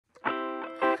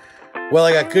Well,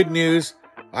 I got good news.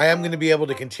 I am going to be able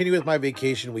to continue with my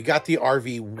vacation. We got the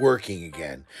RV working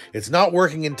again. It's not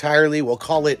working entirely. We'll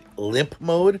call it limp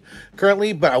mode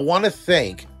currently, but I want to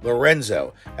thank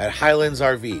Lorenzo at Highland's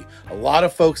RV. A lot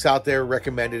of folks out there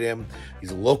recommended him.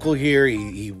 He's a local here.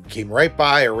 He came right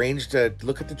by, arranged to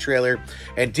look at the trailer,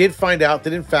 and did find out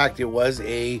that, in fact, it was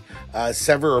a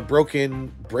sever or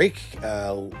broken brake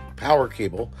power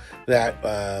cable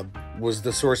that was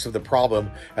the source of the problem,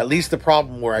 at least the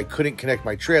problem where I couldn't connect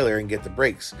my trailer and get the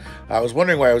brakes. I was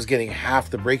wondering why I was getting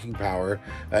half the braking power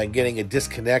and getting a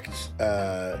disconnect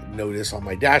notice on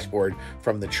my dashboard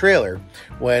from the trailer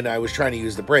when I was trying to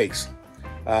use the brakes.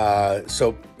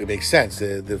 So it makes sense.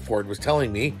 The Ford was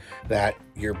telling me that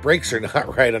your brakes are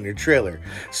not right on your trailer.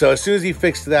 So as soon as he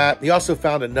fixed that, he also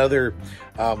found another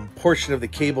portion of the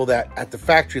cable that at the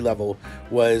factory level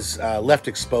was left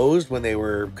exposed when they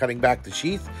were cutting back the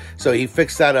sheath. So he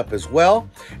fixed that up as well.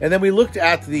 And then we looked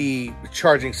at the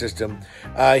charging system.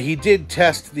 He did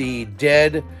test the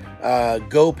dead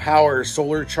Go Power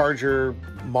solar charger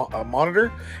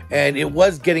monitor, and it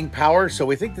was getting power, so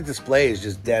we think the display is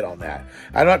just dead on that.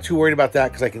 I'm not too worried about that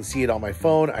because I can see it on my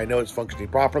phone. I know it's functioning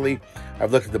properly.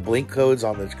 I've looked at the blink codes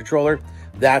on this controller.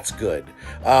 That's good.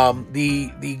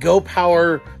 The Go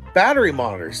Power battery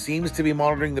monitor seems to be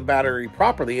monitoring the battery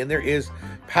properly, and there is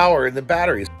power in the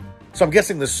batteries. So I'm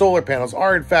guessing the solar panels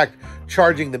are in fact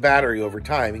charging the battery over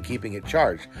time and keeping it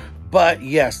charged. But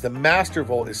yes, the master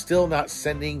volt is still not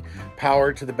sending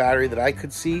power to the battery that I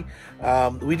could see.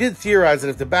 We did theorize that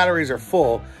if the batteries are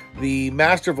full, the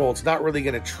master volt's not really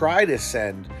going to try to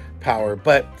send power.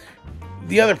 But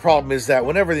the other problem is that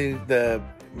whenever the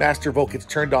master volt gets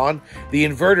turned on, the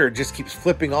inverter just keeps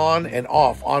flipping on and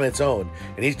off on its own.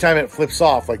 And each time it flips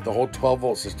off, like the whole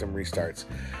 12-volt system restarts.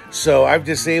 So I've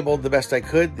disabled the best I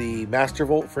could the master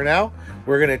volt for now.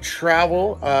 We're going to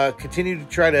travel, continue to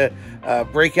try to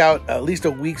break out at least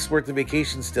a week's worth of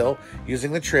vacation still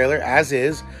using the trailer as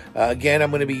is. Again, I'm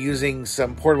going to be using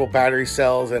some portable battery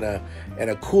cells and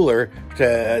a cooler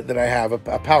that I have,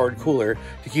 a powered cooler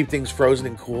to keep things frozen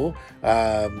and cool.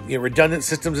 Redundant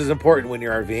systems is important when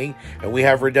you're RVing, and we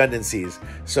have redundancies.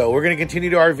 So we're going to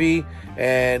continue to RV,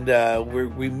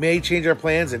 and we may change our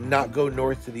plans and not go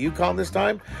north to the Yukon this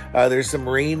time. There's some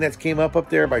rain that's came up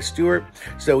there by Stewart,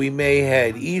 so we may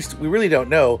head east. We really don't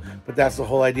know, but that's the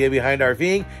whole idea behind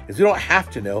RVing, is we don't have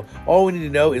to know. All we need to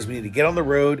know is we need to get on the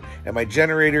road, and my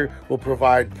generator will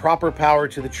provide proper power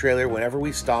to the trailer whenever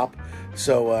we stop.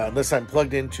 So unless I'm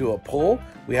plugged into a pole,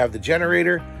 we have the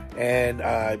generator, and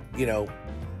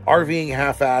RVing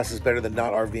half-ass is better than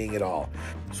not RVing at all.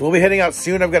 So we'll be heading out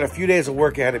soon. I've got a few days of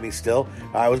work ahead of me still.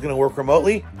 I was going to work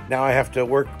remotely. Now I have to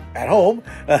work at home,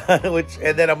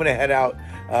 and then I'm going to head out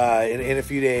in a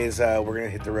few days. We're going to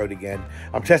hit the road again.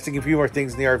 I'm testing a few more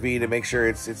things in the RV to make sure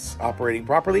it's operating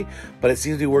properly, but it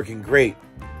seems to be working great.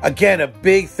 Again, a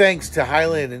big thanks to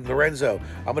Highland and Lorenzo.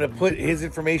 I'm going to put his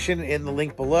information in the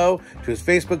link below to his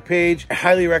Facebook page. I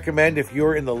highly recommend, if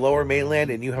you're in the lower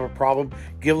mainland and you have a problem,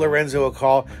 give Lorenzo a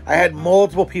call. I had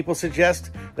multiple people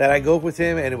suggest that I go with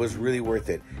him, and it was really worth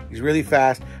it. He's really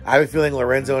fast. I have a feeling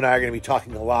Lorenzo and I are going to be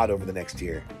talking a lot over the next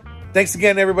year. Thanks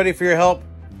again, everybody, for your help.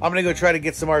 I'm going to go try to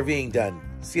get some RVing done.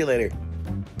 See you later.